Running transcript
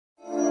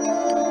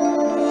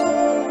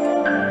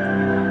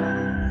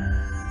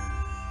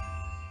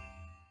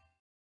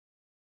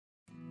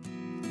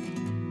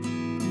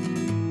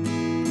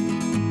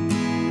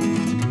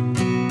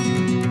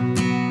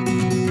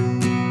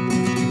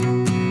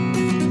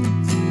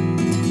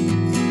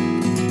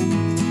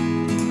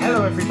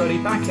Hello everybody,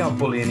 Backyard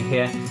Bullion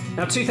here.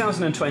 Now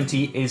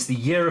 2020 is the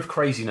year of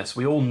craziness.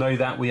 We all know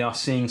that. We are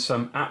seeing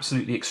some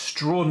absolutely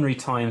extraordinary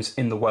times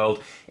in the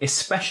world,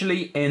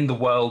 especially in the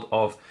world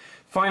of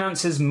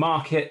finances,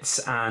 markets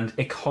and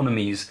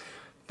economies.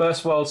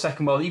 First world,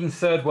 second world, even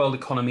third world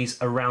economies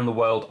around the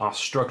world are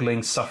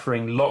struggling,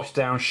 suffering, locked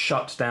down,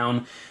 shut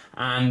down,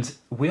 and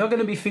we are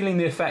going to be feeling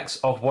the effects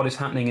of what is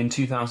happening in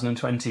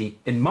 2020,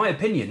 in my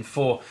opinion,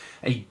 for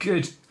a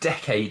good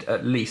decade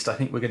at least. I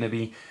think we're going to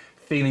be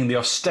feeling the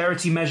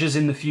austerity measures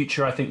in the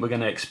future. I think we're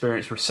going to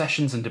experience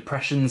recessions and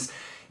depressions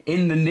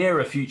in the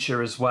nearer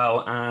future as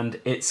well, and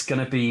it's going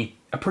to be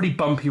a pretty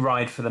bumpy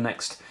ride for the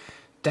next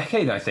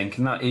decade, I think,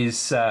 and that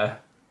is, yeah,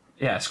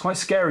 it's quite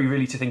scary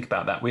really to think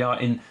about that. We are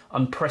in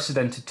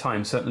unprecedented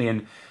times, certainly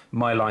in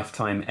my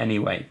lifetime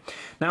anyway.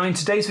 Now in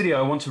today's video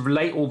I want to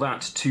relate all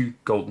that to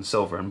gold and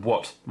silver and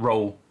what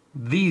role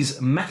these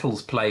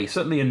metals play,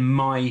 certainly in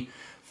my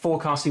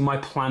forecasting, my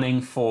planning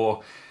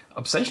for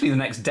essentially the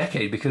next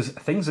decade, because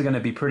things are going to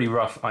be pretty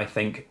rough, I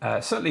think,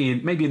 certainly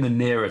maybe in the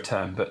nearer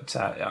term, but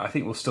I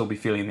think we'll still be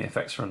feeling the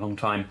effects for a long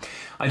time.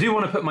 I do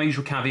want to put my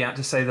usual caveat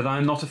to say that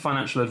I'm not a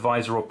financial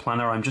advisor or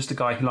planner. I'm just a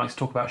guy who likes to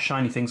talk about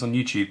shiny things on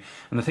YouTube,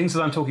 and the things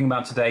that I'm talking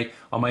about today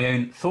are my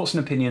own thoughts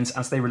and opinions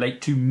as they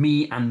relate to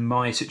me and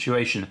my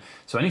situation.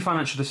 So any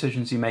financial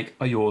decisions you make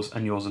are yours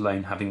and yours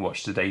alone, having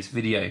watched today's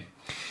video.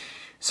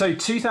 So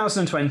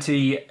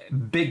 2020,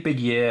 big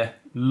year,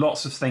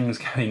 lots of things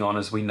going on,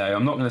 as we know.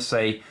 I'm not going to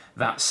say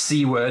that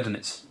C word, and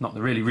it's not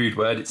the really rude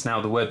word, it's now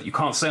the word that you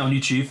can't say on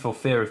YouTube for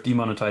fear of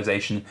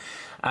demonetization.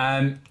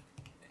 But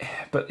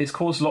it's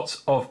caused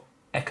lots of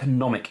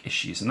economic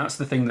issues, and that's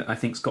the thing that I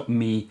think's got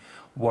me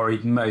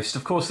worried most.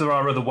 Of course, there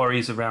are other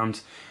worries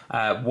around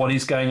what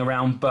is going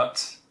around,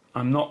 but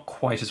I'm not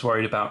quite as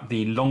worried about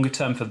the longer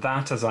term for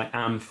that as I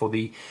am for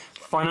the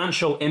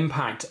financial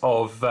impact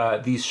of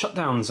these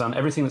shutdowns and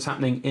everything that's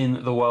happening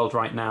in the world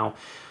right now.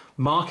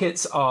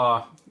 Markets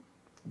are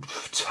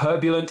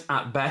turbulent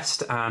at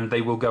best, and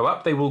they will go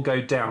up, they will go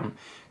down.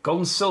 Gold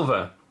and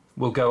silver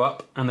will go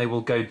up and they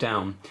will go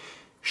down.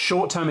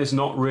 Short term is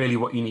not really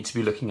what you need to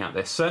be looking at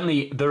this.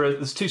 Certainly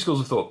there's two schools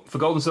of thought. For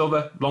gold and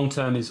silver, long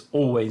term is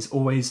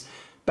always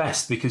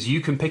best, because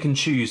you can pick and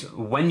choose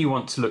when you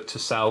want to look to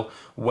sell,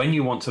 when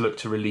you want to look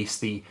to release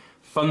the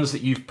funds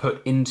that you've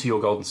put into your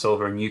gold and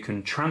silver, and you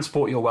can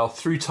transport your wealth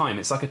through time.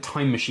 It's like a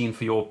time machine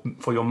for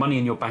your money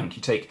in your bank.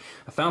 You take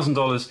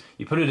 $1,000,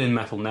 you put it in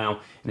metal now,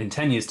 and in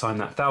 10 years time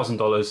that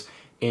 $1,000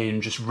 in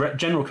just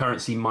general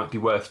currency might be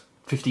worth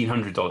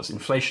 $1,500.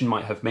 Inflation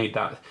might have made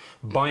that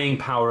buying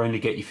power only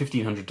get you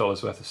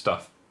 $1,500 worth of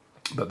stuff.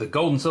 But the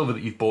gold and silver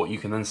that you've bought, you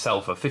can then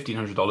sell for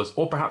 $1,500,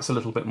 or perhaps a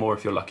little bit more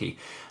if you're lucky.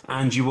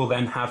 And you will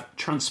then have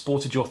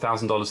transported your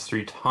 $1,000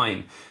 through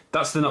time.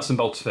 That's the nuts and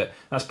bolts of it.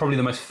 That's probably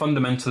the most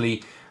fundamental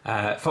thing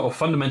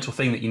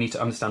that you need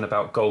to understand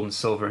about gold and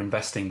silver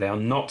investing. They are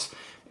not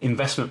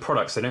investment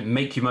products. They don't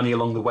make you money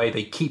along the way.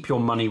 They keep your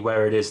money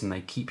where it is, and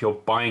they keep your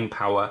buying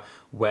power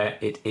where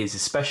it is.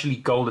 Especially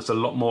gold, it's a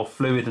lot more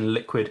fluid and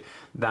liquid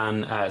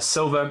than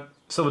silver.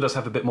 Silver does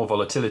have a bit more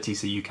volatility,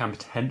 so you can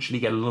potentially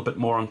get a little bit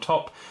more on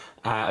top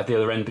at the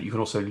other end, but you can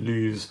also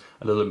lose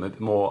a little bit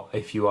more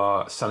if you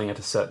are selling at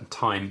a certain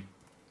time.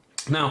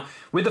 Now,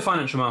 with the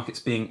financial markets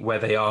being where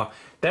they are,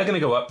 they're going to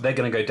go up, they're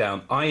going to go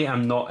down. I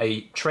am not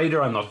a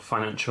trader, I'm not a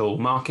financial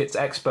markets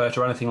expert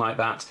or anything like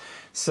that,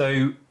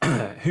 so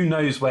who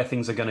knows where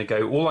things are going to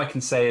go. All I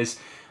can say is,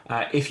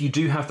 if you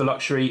do have the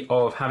luxury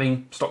of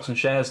having stocks and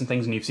shares and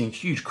things, and you've seen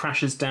huge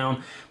crashes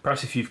down,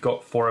 perhaps if you've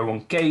got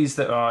 401ks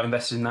that are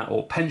invested in that,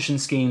 or pension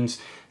schemes,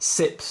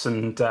 SIPs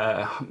and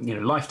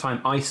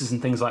lifetime ISAs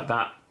and things like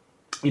that,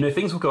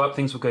 things will go up,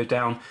 things will go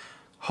down.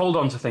 Hold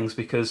on to things,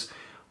 because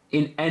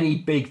in any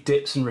big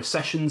dips and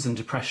recessions and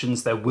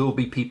depressions, there will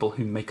be people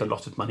who make a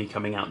lot of money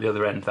coming out the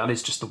other end. That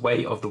is just the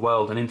way of the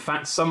world. And in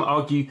fact, some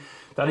argue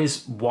that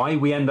is why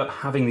we end up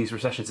having these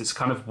recessions. It's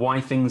kind of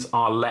why things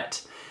are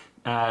let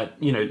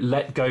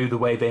go the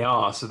way they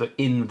are, so that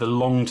in the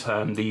long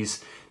term,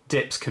 these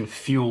dips can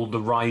fuel the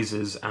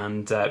rises,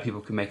 and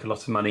people can make a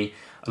lot of money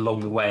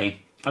along the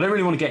way. I don't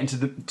really want to get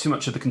into too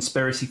much of the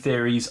conspiracy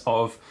theories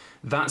of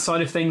that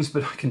side of things,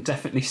 but I can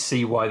definitely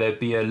see why there'd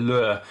be a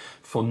lure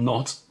for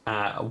not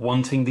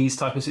wanting these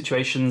type of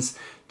situations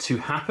to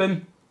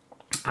happen.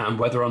 And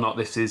whether or not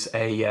this is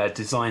a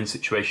design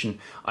situation,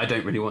 I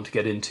don't really want to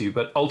get into,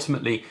 but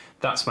ultimately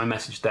that's my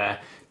message there.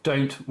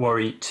 Don't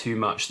worry too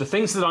much. The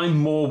things that I'm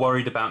more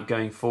worried about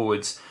going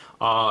forwards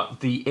are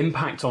the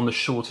impact on the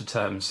shorter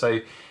term. So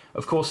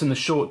of course in the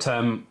short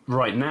term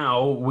right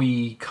now,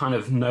 we kind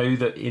of know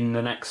that in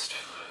the next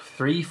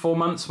 3-4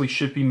 months we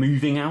should be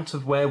moving out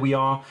of where we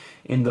are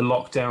in the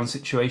lockdown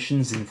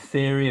situations. In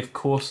theory, of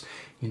course,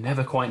 you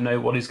never quite know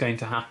what is going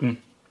to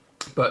happen.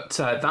 But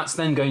that's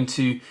then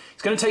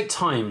it's going to take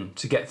time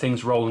to get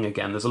things rolling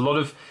again. There's a lot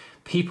of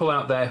people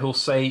out there who'll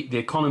say the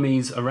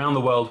economies around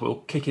the world will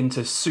kick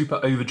into super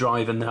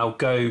overdrive, and they'll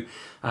go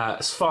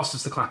as fast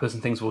as the clappers,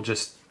 and things will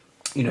just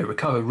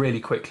recover really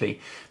quickly.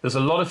 There's a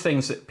lot of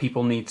things that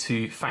people need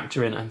to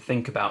factor in and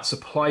think about.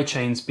 Supply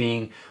chains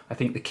being, I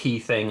think, the key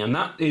thing, and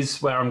that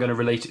is where I'm going to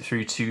relate it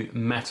through to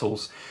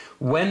metals.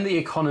 When the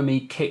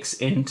economy kicks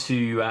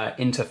into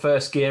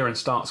first gear and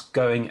starts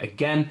going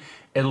again,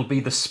 it'll be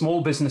the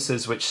small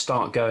businesses which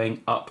start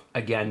going up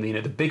again.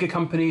 The bigger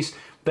companies,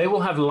 they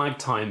will have lag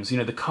times.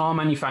 The car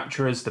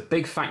manufacturers, the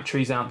big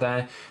factories out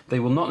there, they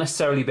will not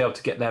necessarily be able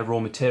to get their raw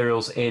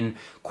materials in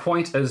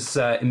quite as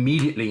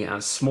immediately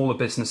as smaller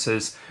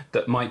businesses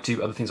that might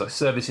do other things like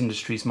service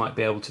industries might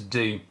be able to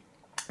do.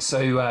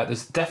 So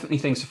there's definitely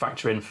things to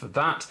factor in for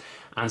that.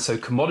 And so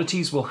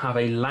commodities will have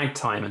a lag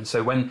time. And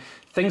so when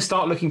things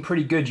start looking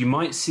pretty good, you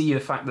might see the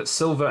fact that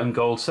silver and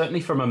gold,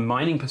 certainly from a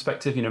mining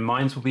perspective,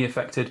 mines will be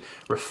affected,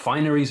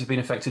 refineries have been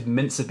affected,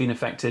 mints have been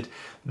affected.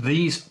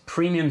 These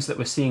premiums that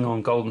we're seeing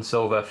on gold and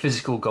silver,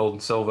 physical gold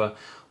and silver,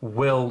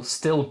 will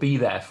still be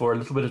there for a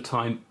little bit of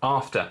time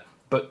after.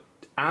 But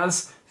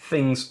as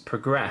things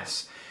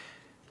progress,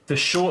 the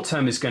short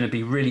term is going to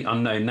be really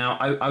unknown.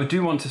 Now, I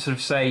do want to sort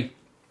of say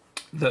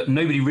that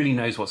nobody really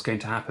knows what's going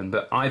to happen,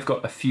 but I've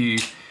got a few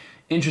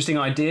interesting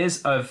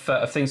ideas of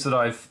things that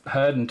I've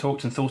heard and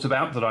talked and thought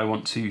about that I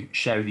want to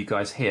share with you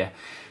guys here.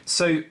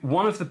 So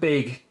one of the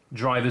big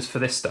drivers for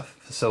this stuff,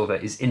 for silver,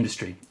 is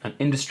industry. And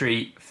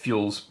industry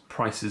fuels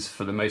prices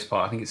for the most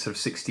part. I think it's sort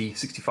of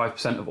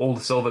 65% of all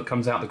the silver that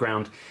comes out the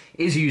ground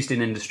is used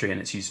in industry, and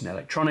it's used in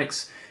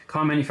electronics,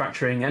 car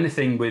manufacturing,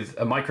 anything with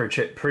a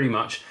microchip, pretty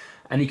much,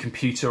 any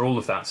computer, all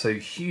of that. So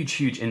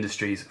huge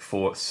industries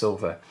for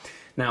silver.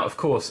 Now, of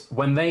course,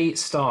 when they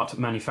start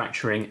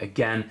manufacturing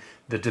again,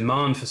 the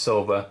demand for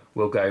silver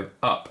will go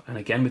up. And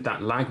again, with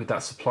that lag, with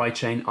that supply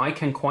chain, I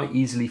can quite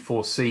easily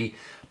foresee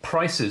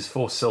prices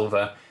for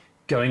silver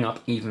going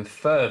up even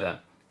further.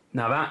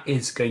 Now, that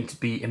is going to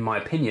be, in my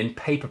opinion,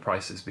 paper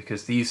prices,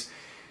 because these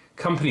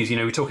companies,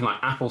 we're talking like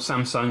Apple,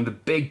 Samsung, the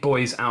big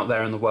boys out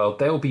there in the world,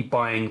 they'll be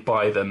buying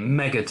by the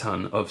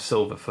megaton of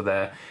silver for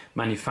their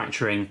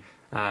manufacturing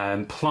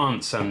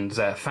plants and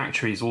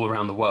factories all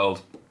around the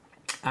world.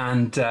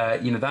 And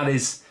that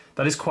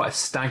is quite a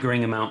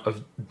staggering amount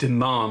of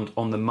demand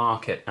on the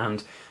market,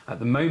 and at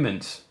the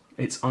moment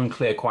it's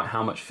unclear quite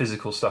how much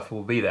physical stuff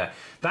will be there.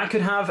 That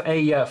could have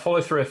a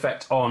follow-through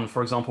effect on,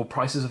 for example,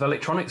 prices of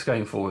electronics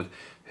going forward.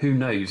 Who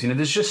knows?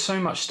 There's just so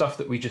much stuff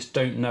that we just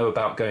don't know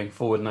about going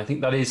forward, and I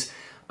think that is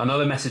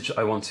another message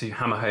I want to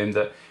hammer home,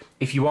 that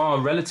if you are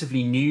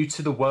relatively new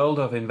to the world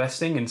of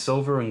investing in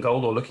silver and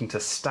gold, or looking to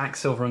stack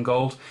silver and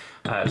gold,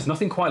 there's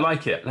nothing quite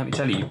like it. Let me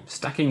tell you,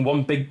 stacking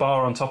one big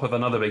bar on top of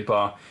another big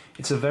bar,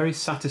 it's a very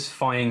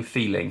satisfying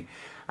feeling,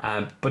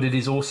 but it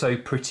is also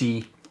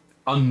pretty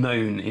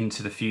unknown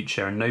into the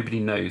future, and nobody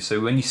knows. So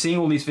when you're seeing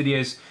all these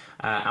videos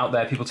out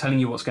there, people telling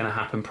you what's going to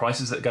happen,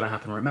 prices that are going to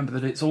happen, remember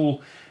that it's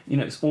all,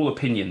 it's all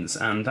opinions,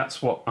 and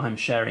that's what I'm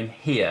sharing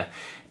here.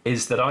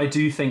 Is that I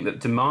do think that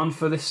demand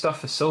for this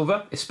stuff, for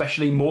silver,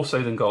 especially more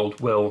so than gold,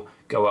 will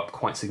go up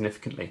quite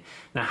significantly.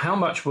 Now, how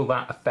much will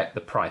that affect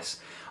the price?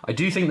 I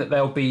do think that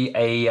there'll be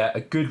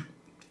a good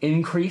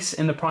increase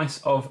in the price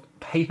of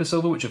paper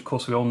silver, which of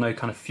course we all know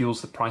kind of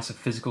fuels the price of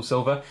physical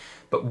silver.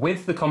 But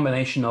with the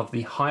combination of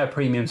the higher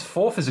premiums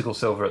for physical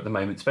silver at the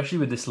moment, especially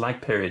with this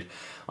lag period,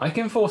 I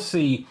can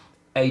foresee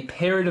a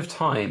period of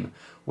time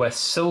where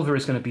silver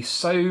is going to be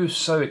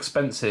so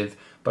expensive,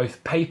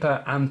 both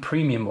paper and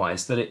premium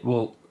wise, that it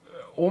will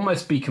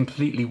almost be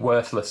completely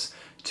worthless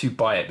to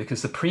buy it,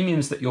 because the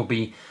premiums that you'll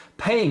be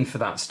paying for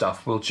that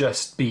stuff will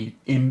just be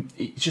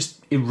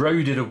just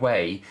eroded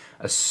away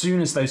as soon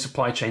as those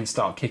supply chains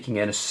start kicking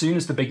in, as soon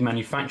as the big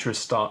manufacturers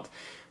start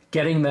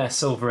getting their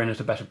silver in at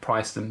a better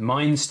price, the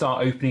mines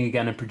start opening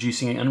again and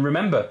producing it. And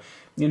remember,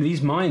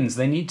 these mines,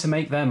 they need to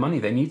make their money.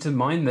 They need to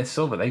mine their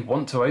silver. They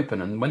want to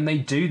open. And when they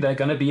do, they're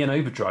going to be in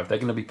overdrive. They're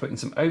going to be putting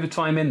some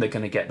overtime in. They're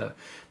going to get the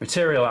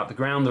material out the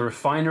ground. The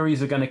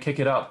refineries are going to kick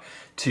it up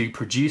to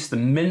produce. The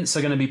mints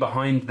are going to be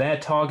behind their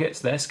targets,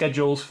 their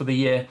schedules for the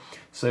year.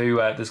 So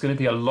there's going to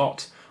be a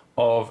lot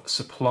of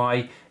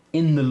supply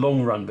in the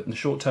long run, but in the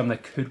short term there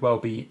could well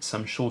be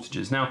some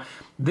shortages. Now,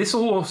 this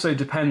all also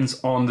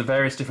depends on the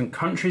various different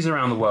countries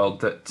around the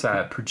world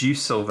that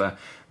produce silver,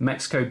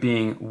 Mexico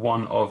being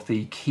one of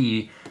the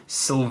key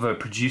silver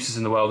producers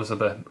in the world. There's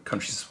other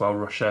countries as well,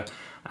 Russia,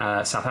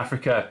 South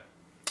Africa,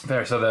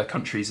 various other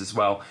countries as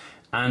well.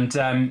 And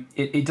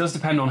it does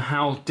depend on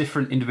how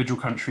different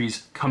individual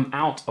countries come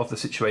out of the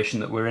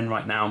situation that we're in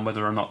right now, and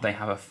whether or not they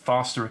have a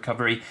faster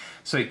recovery.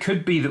 So it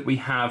could be that we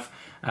have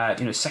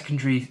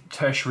secondary,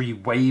 tertiary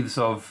waves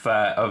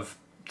of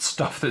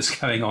stuff that's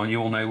going on.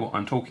 You all know what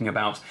I'm talking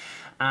about,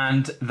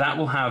 and that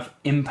will have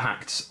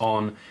impacts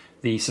on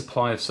the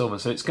supply of silver.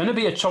 So it's going to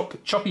be a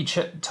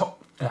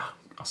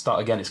I'll start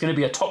again. It's going to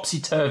be a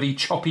topsy-turvy,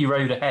 choppy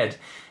road ahead,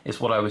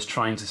 is what I was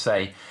trying to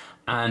say.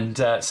 And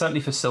certainly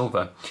for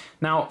silver.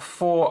 Now,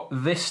 for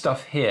this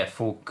stuff here,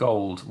 for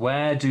gold,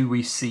 where do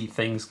we see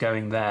things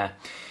going there?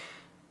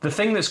 The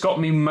thing that's got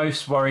me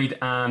most worried,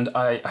 and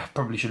I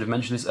probably should have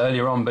mentioned this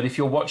earlier on, but if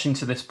you're watching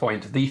to this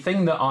point, the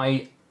thing that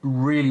I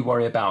really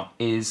worry about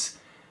is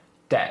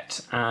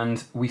debt.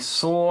 And we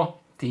saw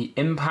the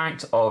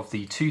impact of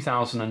the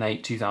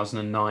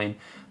 2008-2009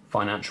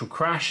 financial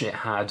crash. It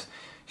had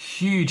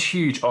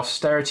huge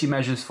austerity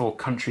measures for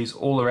countries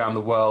all around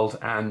the world,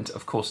 and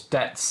of course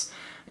debts,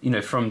 you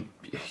know,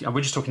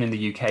 we're just talking in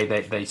the UK,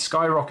 they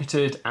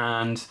skyrocketed,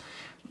 and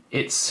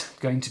it's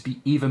going to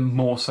be even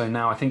more so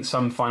now. I think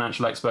some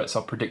financial experts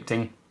are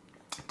predicting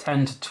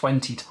 10 to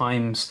 20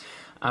 times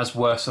as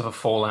worse of a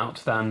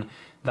fallout than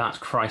that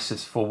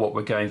crisis for what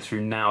we're going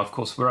through now. Of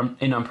course, we're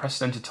in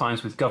unprecedented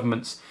times with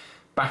governments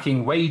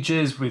backing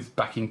wages, with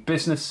backing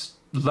business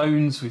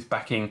loans, with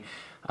backing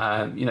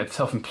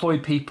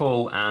self-employed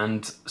people,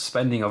 and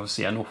spending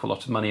obviously an awful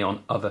lot of money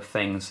on other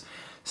things.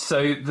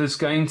 So there's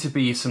going to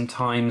be some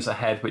times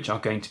ahead which are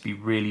going to be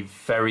really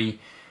very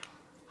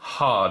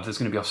hard. There's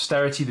going to be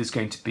austerity. There's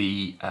going to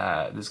be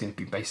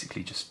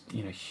basically just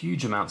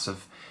huge amounts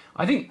of.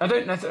 I don't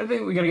think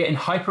we're going to get in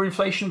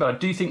hyperinflation, but I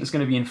do think there's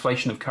going to be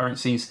inflation of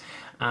currencies,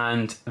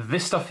 and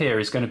this stuff here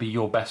is going to be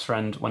your best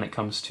friend when it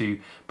comes to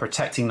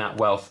protecting that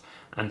wealth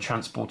and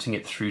transporting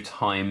it through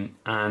time.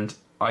 And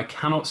I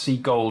cannot see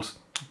gold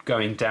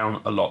going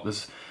down a lot.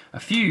 There's a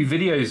few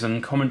videos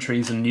and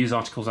commentaries and news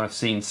articles I've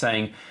seen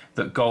saying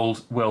that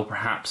gold will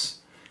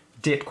perhaps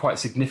dip quite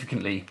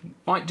significantly.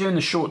 Might do in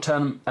the short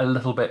term a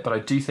little bit, but I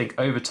do think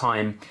over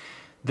time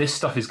this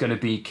stuff is going to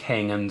be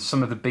king, and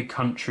some of the big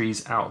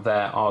countries out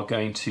there are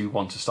going to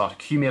want to start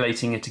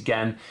accumulating it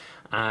again,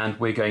 and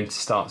we're going to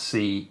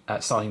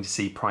starting to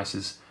see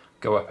prices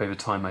go up over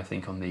time, I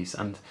think, on these.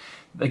 And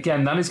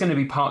again, that is going to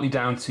be partly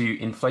down to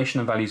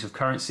inflation and values of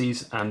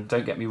currencies, and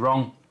don't get me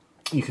wrong,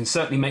 you can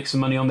certainly make some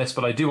money on this,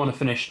 but I do want to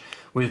finish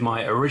with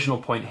my original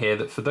point here,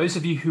 that for those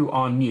of you who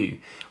are new,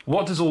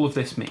 what does all of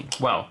this mean?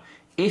 Well,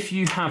 if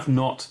you have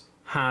not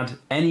had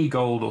any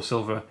gold or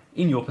silver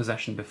in your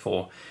possession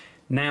before,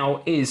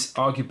 now is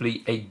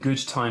arguably a good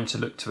time to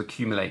look to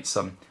accumulate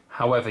some.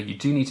 However, you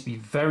do need to be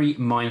very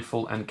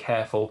mindful and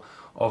careful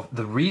of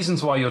the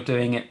reasons why you're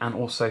doing it, and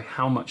also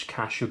how much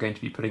cash you're going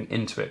to be putting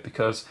into it,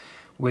 because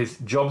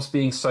with jobs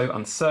being so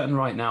uncertain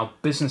right now,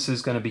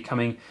 businesses going to be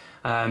coming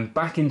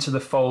back into the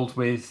fold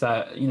with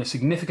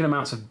significant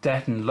amounts of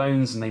debt and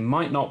loans, and they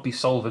might not be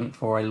solvent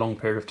for a long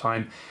period of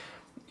time.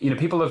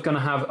 People are going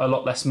to have a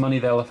lot less money.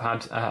 They'll have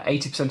had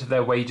 80% of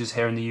their wages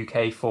here in the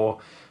UK for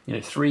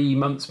 3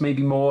 months,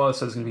 maybe more,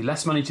 so there's going to be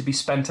less money to be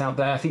spent out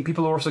there. I think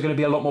people are also going to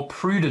be a lot more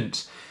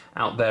prudent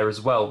out there as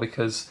well,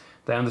 because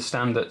they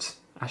understand that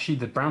actually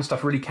the brown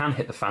stuff really can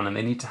hit the fan, and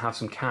they need to have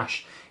some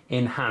cash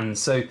in hand.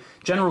 So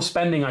general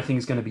spending, I think,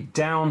 is going to be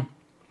down,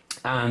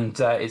 and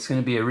it's going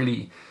to be a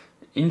really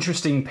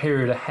interesting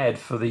period ahead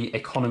for the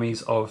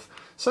economies of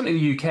certainly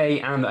the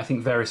UK, and I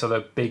think various other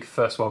big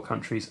first world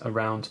countries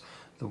around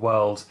the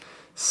world.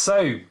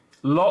 So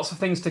lots of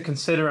things to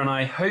consider, and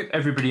I hope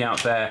everybody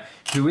out there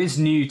who is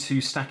new to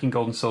stacking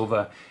gold and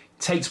silver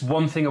takes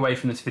one thing away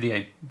from this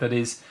video. That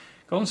is,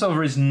 gold and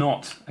silver is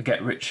not a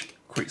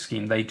get-rich-quick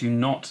scheme. They do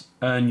not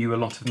earn you a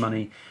lot of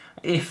money,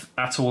 if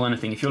at all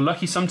anything. If you're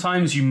lucky,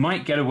 sometimes you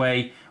might get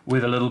away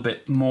with a little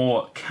bit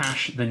more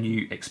cash than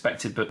you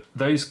expected, but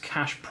those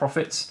cash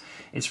profits,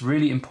 it's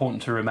really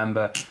important to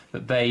remember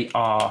that they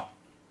are,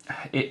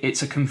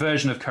 it's a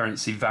conversion of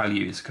currency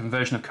value, it's a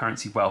conversion of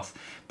currency wealth.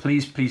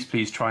 Please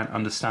try and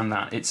understand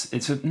that.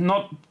 It's a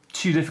not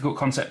too difficult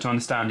concept to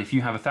understand. If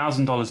you have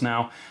 $1,000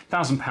 now,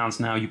 £1,000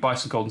 now, you buy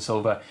some gold and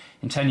silver,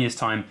 in 10 years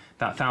time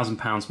that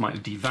 £1,000 might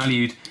have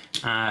devalued.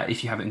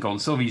 If you have it in gold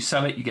and silver, you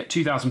sell it, you get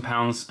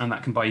 £2,000, and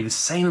that can buy you the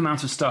same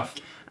amount of stuff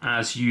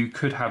as you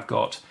could have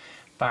got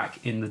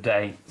back in the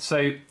day.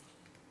 So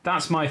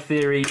that's my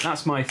theory,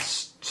 that's my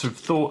sort of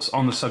thoughts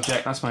on the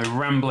subject, that's my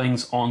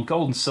ramblings on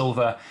gold and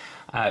silver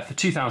for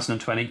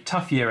 2020.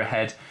 Tough year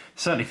ahead,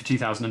 certainly for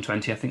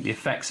 2020. I think the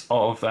effects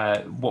of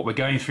what we're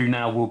going through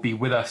now will be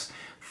with us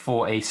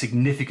for a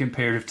significant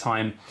period of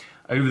time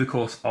over the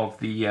course of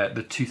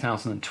the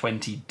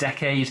 2020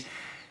 decade.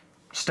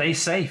 Stay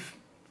safe.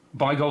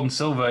 Buy gold and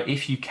silver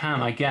if you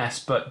can, I guess,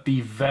 but be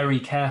very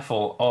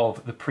careful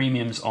of the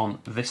premiums on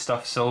this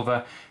stuff.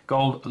 Silver,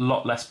 gold, a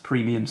lot less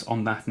premiums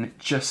on that, and it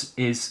just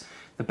is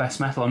the best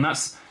metal. And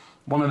that's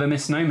one of the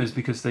misnomers,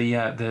 because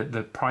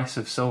the price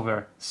of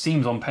silver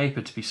seems on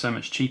paper to be so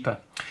much cheaper.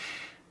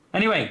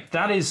 Anyway,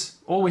 that is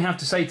all we have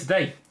to say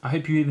today. I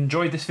hope you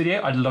enjoyed this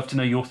video. I'd love to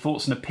know your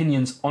thoughts and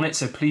opinions on it,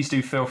 so please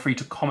do feel free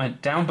to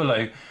comment down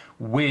below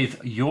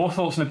with your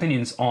thoughts and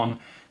opinions on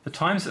the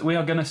times that we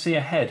are going to see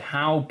ahead.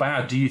 How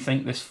bad do you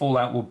think this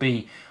fallout will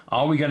be?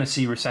 Are we going to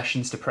see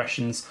recessions,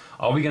 depressions?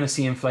 Are we going to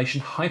see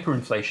inflation,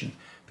 hyperinflation?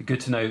 It'd be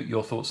good to know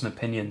your thoughts and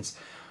opinions.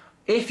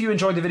 If you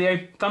enjoyed the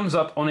video, thumbs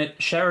up on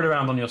it, share it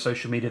around on your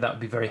social media, that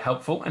would be very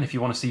helpful. And if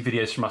you want to see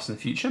videos from us in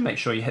the future, make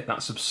sure you hit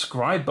that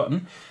subscribe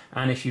button.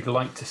 And if you'd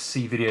like to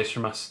see videos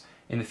from us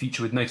in the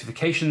future with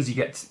notifications, you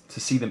get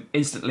to see them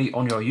instantly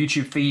on your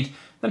YouTube feed,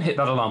 then hit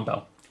that alarm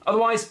bell.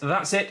 Otherwise,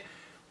 that's it.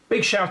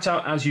 Big shout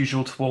out, as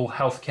usual, to all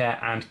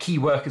healthcare and key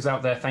workers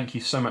out there. Thank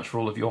you so much for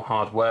all of your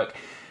hard work.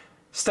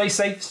 Stay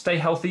safe, stay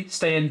healthy,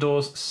 stay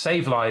indoors,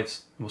 save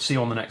lives. We'll see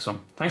you on the next one.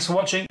 Thanks for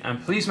watching,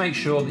 and please make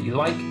sure that you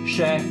like,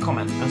 share,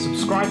 comment, and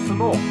subscribe for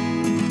more.